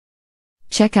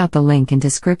Check out the link in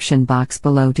description box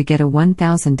below to get a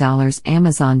 $1,000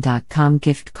 Amazon.com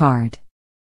gift card.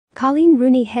 Coleen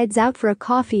Rooney heads out for a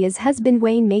coffee as husband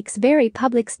Wayne makes very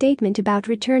public statement about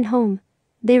return home.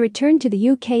 They returned to the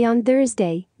UK on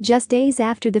Thursday, just days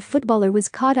after the footballer was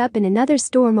caught up in another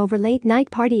storm over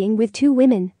late-night partying with two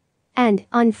women. And,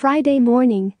 on Friday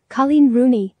morning, Coleen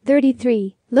Rooney,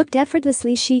 33, looked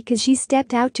effortlessly chic as she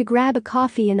stepped out to grab a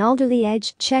coffee in Alderley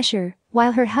Edge, Cheshire,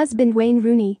 while her husband Wayne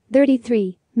Rooney,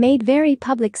 33, made very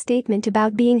public statement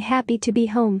about being happy to be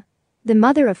home. The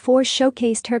mother of four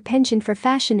showcased her penchant for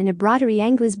fashion in a broderie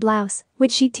anglaise blouse,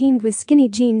 which she teamed with skinny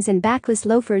jeans and backless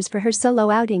loafers for her solo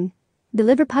outing. The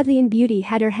Liverpudlian beauty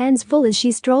had her hands full as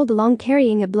she strolled along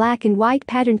carrying a black and white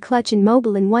patterned clutch and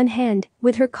mobile in one hand,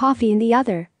 with her coffee in the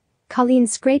other. Coleen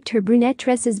scraped her brunette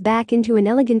tresses back into an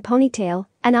elegant ponytail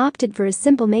and opted for a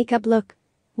simple makeup look.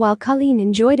 While Coleen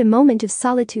enjoyed a moment of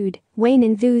solitude, Wayne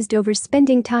enthused over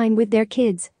spending time with their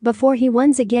kids before he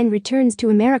once again returns to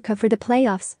America for the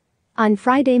playoffs. On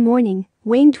Friday morning,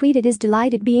 Wayne tweeted his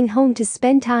delight at being home to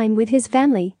spend time with his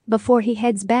family before he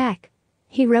heads back.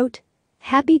 He wrote,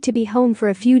 "Happy to be home for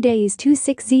a few days to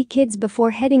 6Z kids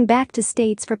before heading back to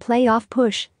States for playoff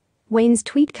push." Wayne's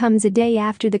tweet comes a day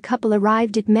after the couple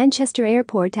arrived at Manchester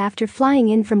Airport after flying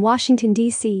in from Washington,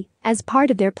 D.C., as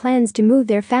part of their plans to move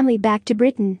their family back to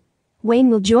Britain. Wayne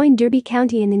will join Derby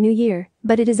County in the new year,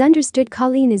 but it is understood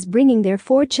Coleen is bringing their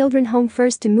four children home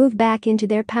first to move back into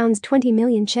their £20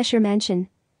 million Cheshire mansion.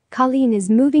 Coleen is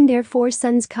moving their four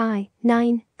sons Kai,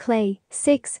 9, Clay,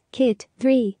 6, Kit,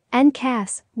 3, and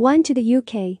Cass, 1 to the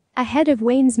UK, ahead of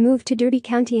Wayne's move to Derby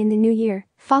County in the new year,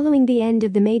 following the end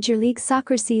of the Major League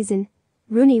Soccer season.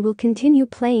 Rooney will continue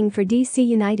playing for DC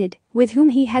United, with whom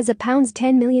he has a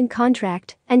 £10 million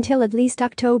contract, until at least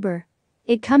October.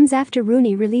 It comes after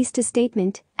Rooney released a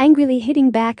statement, angrily hitting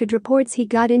back at reports he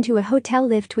got into a hotel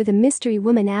lift with a mystery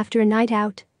woman after a night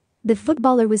out. The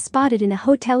footballer was spotted in a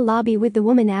hotel lobby with the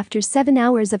woman after 7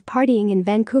 hours of partying in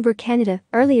Vancouver, Canada,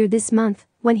 earlier this month,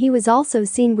 when he was also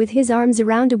seen with his arms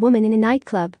around a woman in a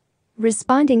nightclub.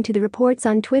 Responding to the reports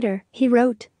on Twitter, he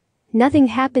wrote, "Nothing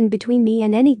happened between me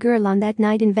and any girl on that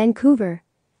night in Vancouver.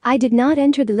 I did not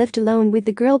enter the lift alone with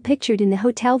the girl pictured in the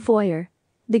hotel foyer.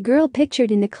 The girl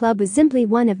pictured in the club was simply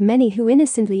one of many who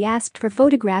innocently asked for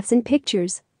photographs and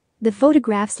pictures." The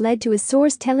photographs led to a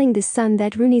source telling The Sun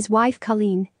that Rooney's wife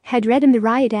Coleen had read him the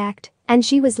riot act, and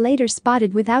she was later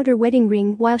spotted without her wedding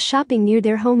ring while shopping near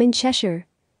their home in Cheshire.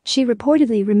 She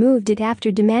reportedly removed it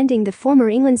after demanding the former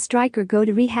England striker go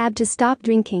to rehab to stop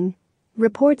drinking.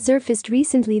 Reports surfaced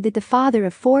recently that the father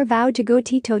of four vowed to go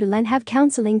teetotal and have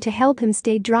counseling to help him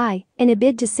stay dry in a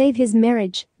bid to save his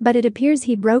marriage, but it appears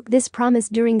he broke this promise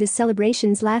during the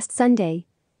celebrations last Sunday.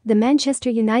 The Manchester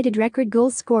United record goal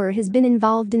scorer has been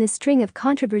involved in a string of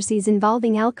controversies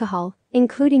involving alcohol,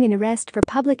 including an arrest for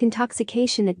public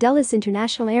intoxication at Dulles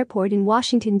International Airport in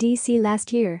Washington, D.C.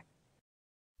 last year.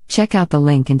 Check out the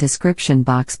link in description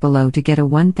box below to get a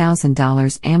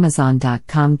 $1,000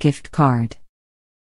 Amazon.com gift card.